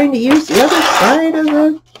was trying to use the other side of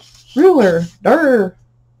the ruler. Durr.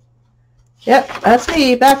 Yep, that's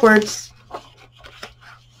me, backwards.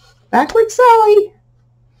 Backwards Sally.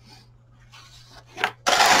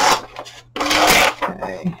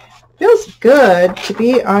 Okay. Feels good to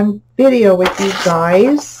be on video with you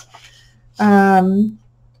guys.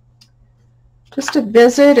 Just to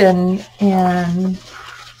visit and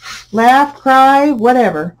laugh, cry,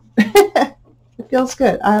 whatever. It feels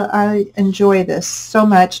good. I enjoy this so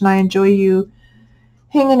much, and I enjoy you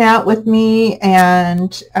hanging out with me,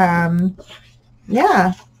 and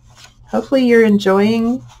yeah, hopefully you're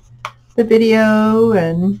enjoying the video.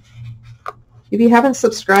 And if you haven't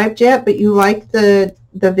subscribed yet but you like the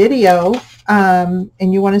video and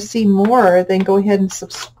you want to see more, then go ahead and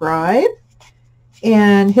subscribe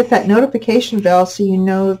and hit that notification bell so you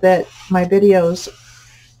know that my videos,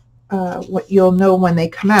 what you'll know when they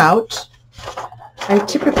come out. I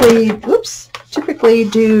typically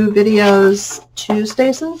do videos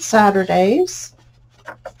Tuesdays and Saturdays.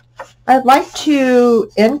 I'd like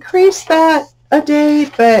to increase that a day,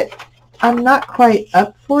 but I'm not quite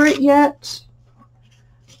up for it yet.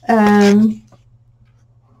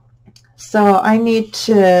 So I need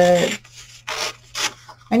to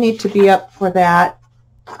be up for that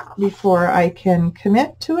before I can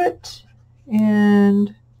commit to it.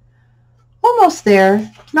 And almost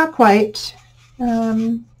there, not quite.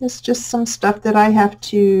 It's just some stuff that I have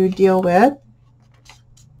to deal with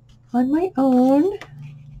on my own.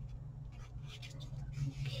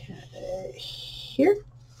 Okay, here.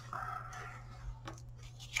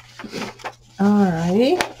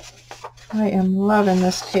 Alrighty. I am loving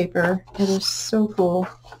this paper. It is so cool.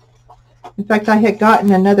 In fact, I had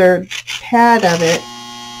gotten another pad of it.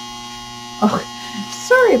 Oh,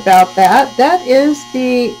 sorry about that. That is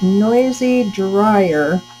the noisy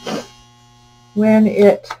dryer. When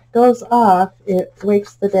it goes off, it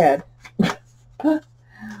wakes the dead.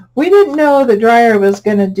 We didn't know the dryer was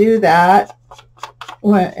going to do that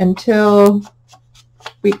until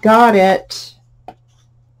we got it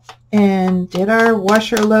and did our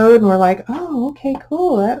washer load, and we're like, oh, okay,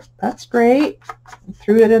 cool, that's great.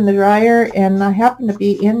 Threw it in the dryer, and I happened to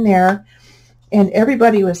be in there, and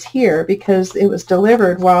everybody was here because it was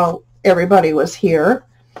delivered while everybody was here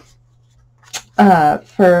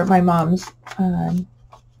for my mom's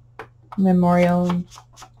memorial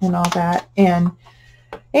and all that. And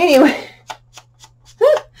anyway,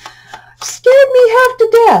 scared me half to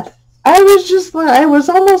death. I was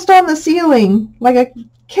almost on the ceiling like a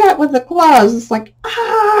cat with the claws. It's like,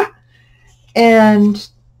 ah! And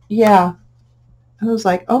yeah, I was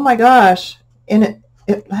like, oh my gosh. And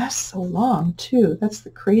it lasts so long too. That's the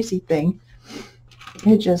crazy thing.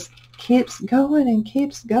 It just keeps going and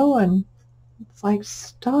keeps going. It's like,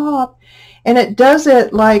 stop. And it does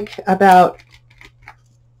it like about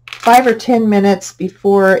 5 or 10 minutes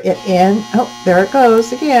before it ends. Oh, there it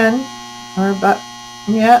goes again. Or about,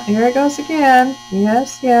 yeah, here it goes again.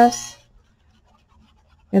 Yes, yes.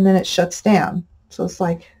 And then it shuts down. So it's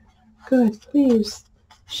like, good, please,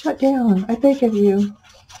 shut down. I beg of you.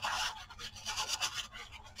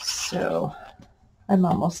 So I'm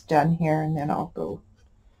almost done here, and then I'll go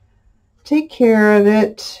take care of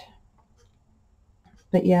it.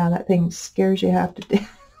 But yeah, that thing scares you half to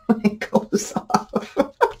death when it goes off.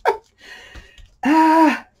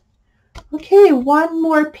 Okay, one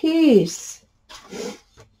more piece.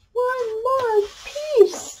 One more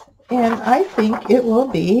piece. And I think it will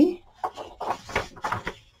be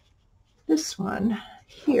this one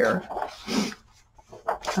here.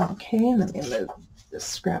 Okay, let me move this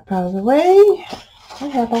scrap out of the way. I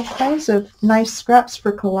have all kinds of nice scraps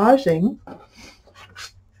for collaging.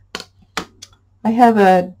 I have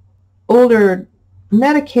an older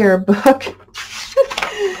Medicare book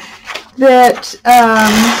that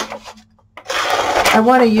I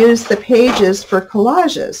want to use the pages for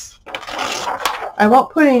collages. I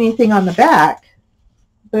won't put anything on the back,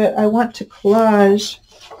 but I want to collage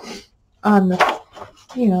on the,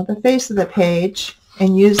 the face of the page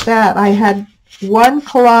and use that. I had one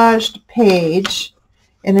collaged page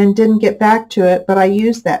and then didn't get back to it, but I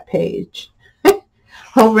used that page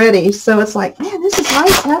already. So it's like, man, this is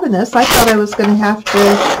nice having this. I thought I was going to have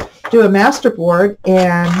to do a masterboard,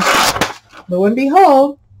 and lo and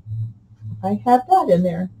behold, I have that in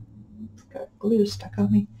there. Got glue stuck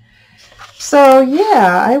on me. So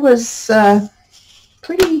yeah, I was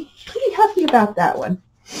pretty happy about that one.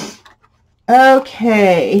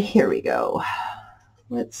 Okay, here we go.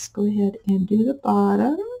 Let's go ahead and do the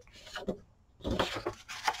bottom.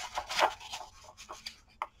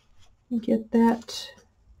 Get that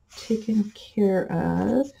taken care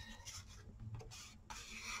of.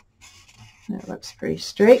 That looks pretty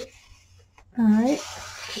straight. All right,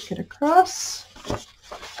 take it across.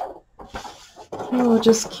 And we'll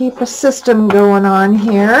just keep a system going on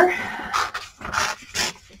here.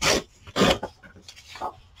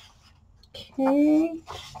 Okay.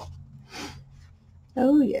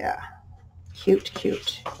 Oh yeah, cute,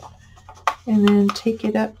 cute. And then take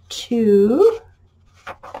it up to,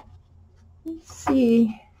 let's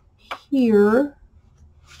see, here.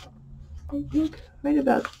 I think right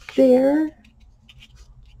about there.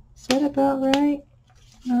 Is that about right?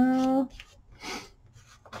 No.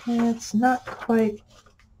 It's not quite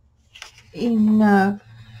enough.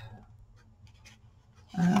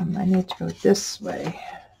 I need to go this way.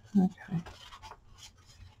 Okay.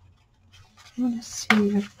 I want to see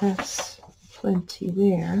if that's plenty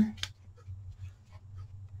there.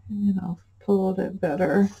 And then I'll fold it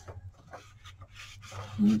better.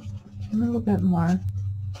 A little bit more.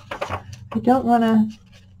 I don't want to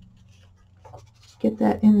get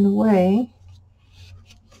that in the way.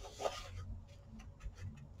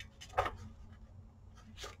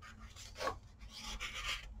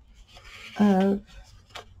 Of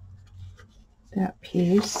that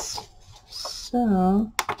piece.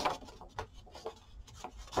 So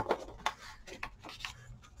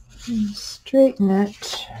straighten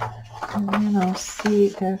it, and then I'll see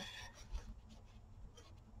if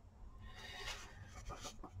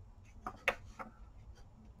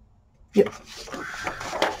yep,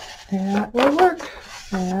 that will work.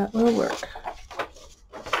 That will work.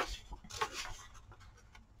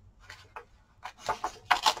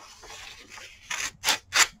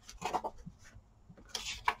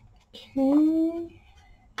 Okay,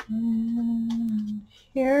 and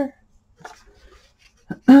here.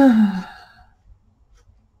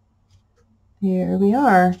 Here we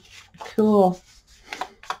are. Cool.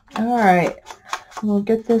 All right, we'll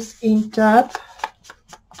get this inked up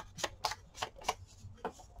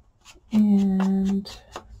and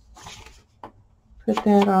put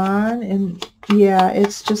that on. And yeah,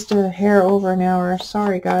 it's just a hair over an hour.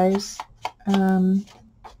 Sorry, guys.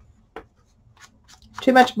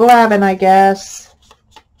 Too much blabbing, I guess.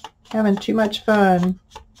 Having too much fun.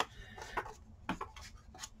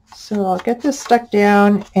 So I'll get this stuck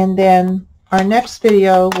down, and then our next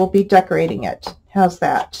video will be decorating it. How's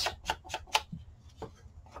that?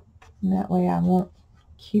 And that way I won't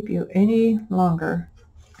keep you any longer.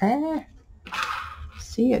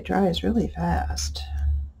 See, it dries really fast.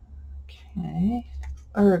 Okay.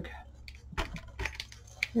 Erg.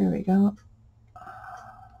 There we go.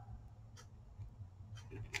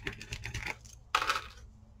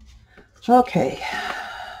 Okay.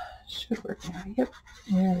 Should work now. Yep.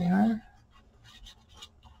 There we are.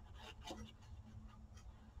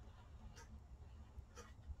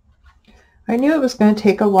 I knew it was going to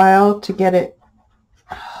take a while to get it,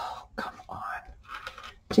 oh, come on,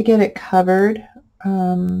 to get it covered,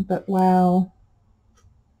 but wow.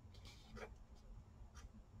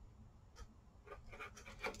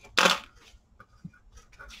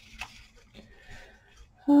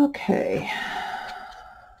 Okay.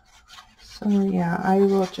 So yeah, I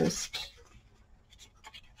will just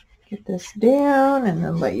get this down and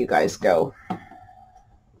then let you guys go.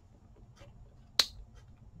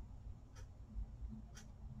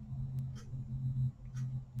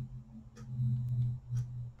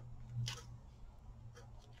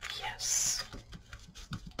 Yes.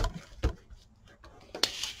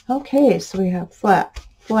 Okay, so we have flap,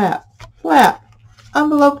 flap, flap,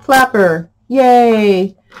 envelope flapper.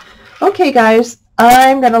 Yay. Okay, guys,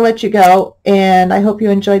 I'm going to let you go, and I hope you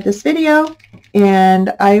enjoyed this video,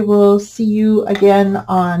 and I will see you again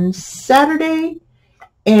on Saturday,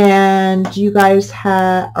 and you guys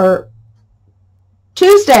or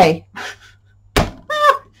Tuesday.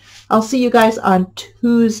 I'll see you guys on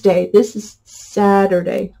Tuesday. This is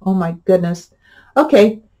Saturday. Oh my goodness.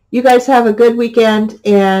 Okay, you guys have a good weekend,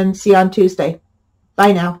 and see you on Tuesday.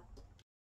 Bye now.